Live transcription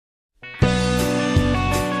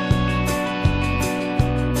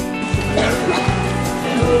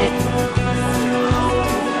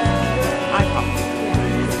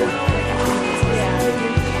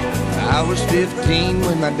15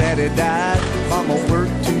 when my daddy died. Mama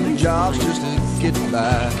worked 2 jobs just to get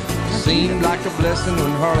by. Seemed like a blessing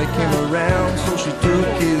when Harley came around, so she took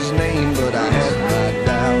his name, but I had my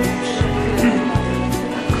doubts.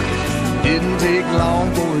 Didn't take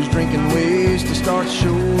long for his drinking ways to start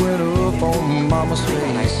showing up on Mama's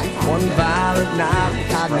face. One violent night,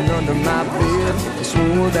 hiding under my bed, I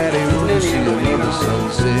swore that he wouldn't see another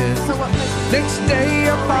sunset. Next day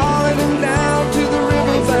I followed him down to the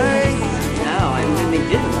riverbank. No, I mean they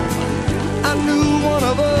didn't. I knew one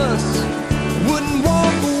of us wouldn't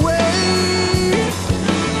walk away.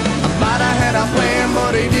 I might have had a plan,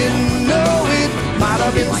 but he didn't know it. Might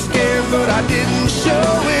have been scared, but I didn't show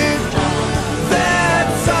it.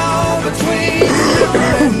 That's all between the river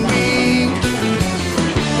and me.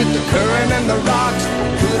 With the current and the rocks,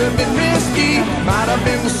 could have been risky. Might have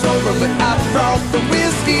been sober, but I brought the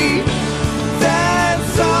whiskey.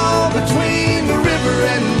 That's all between the river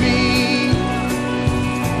and me.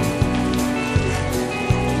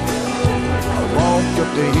 I walked up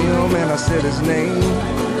to him and I said his name,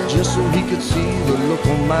 just so he could see the look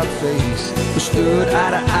on my face. We stood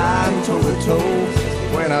eye to eye and toe to toe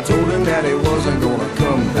when I told him that he wasn't gonna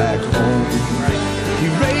come back home. He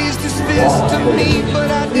raised his fist to me, but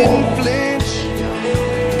I didn't flinch.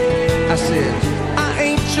 I said, I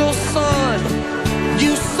ain't your son,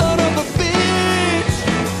 you son of a bitch.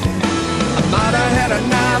 I might have had a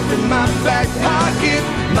knife in my back pocket,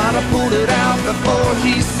 might have pulled it out before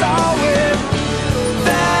he saw it.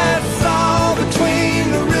 That's all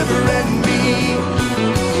between the river and me.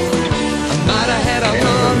 I might have had a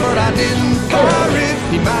gun, but I didn't fire it.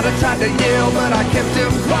 He might have tried to yell, but I kept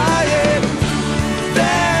him quiet.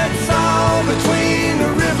 That's all between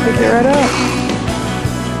the river and me.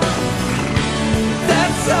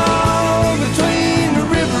 That's all between the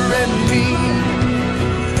river and me.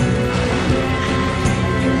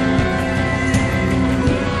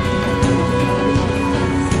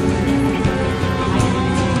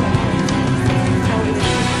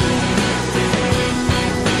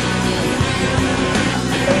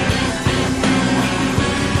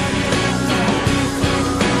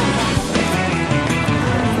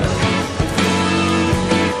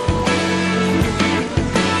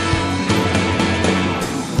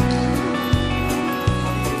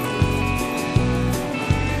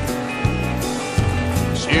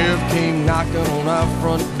 Came knocking on our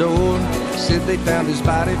front door, said they found his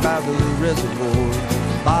body by the reservoir.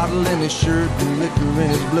 Bottle in his shirt and liquor in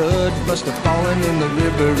his blood, must have fallen in the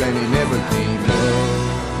river and he never came up.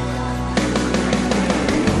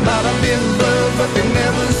 Might have been blood, but they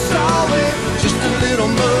never saw it. Just a little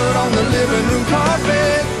mud on the living room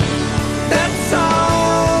carpet. That's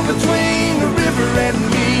all between the river and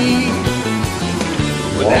me.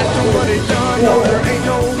 But after what he done, no, there ain't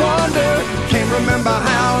no wonder. Can't remember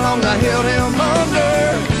how long I held him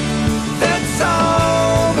under. That's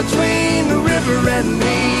all between the river and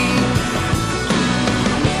me.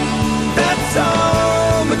 That's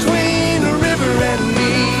all between the river and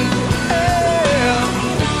me. Yeah.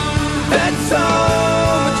 That's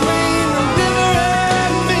all between the river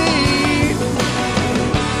and me.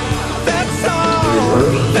 That's all.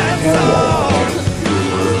 That's all.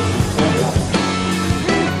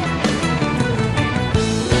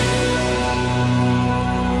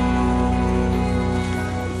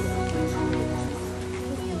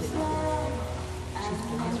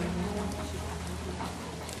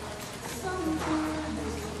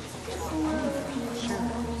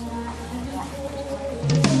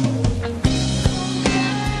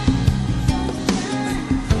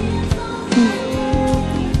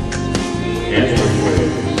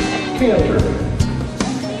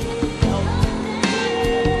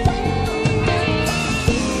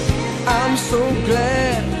 I'm so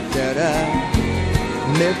glad that I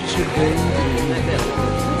met you, baby.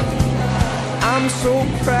 I'm so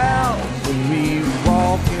proud when we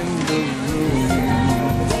walk in the room.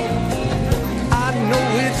 I know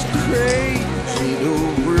it's crazy to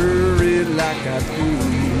worry like I do.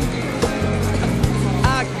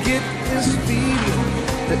 I get this feeling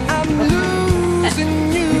that I'm losing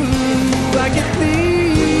you. I get these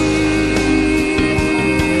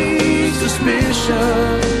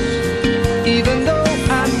suspicions, even though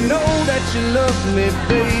I know that you love me,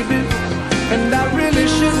 baby, and I really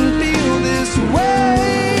shouldn't feel this way.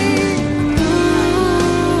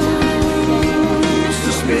 Ooh,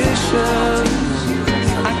 suspicions,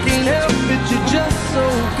 I can't help it, you're just so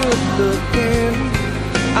good looking.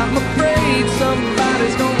 I'm afraid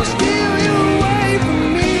somebody's gonna steal you away from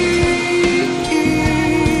me.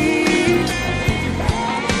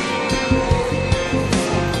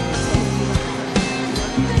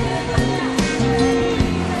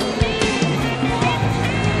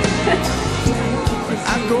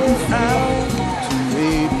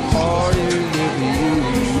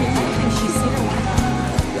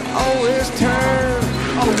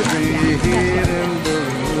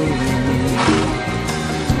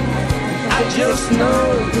 know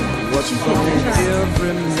what's on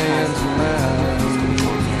every man's mind.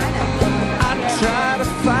 I try to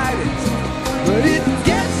fight it, but it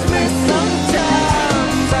gets me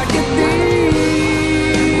sometimes. I get these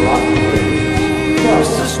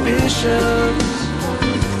suspicions,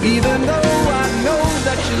 even though I know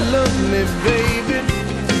that you love me, baby,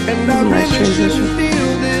 and I really shouldn't feel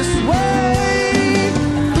this way.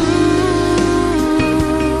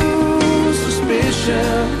 Ooh,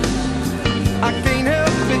 suspicion. I can't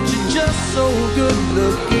help it, you're just so good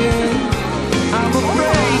looking. I'm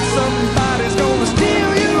afraid somebody's gonna steal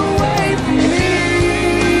you away from me.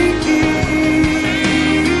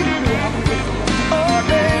 Oh,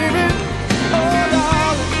 baby, oh,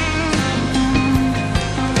 darling.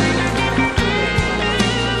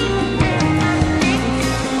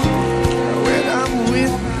 When I'm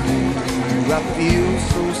with you, I feel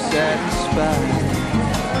so satisfied.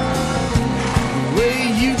 The way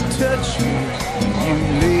you touch me, you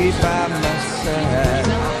lay by my side.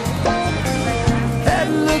 That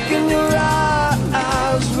look in your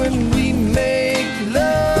eyes when we make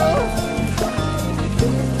love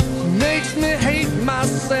makes me hate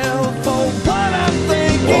myself for what I'm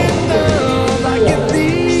thinking of. I get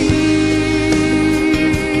these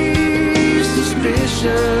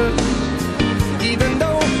suspicions, even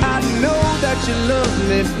though I know that you love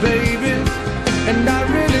me, baby.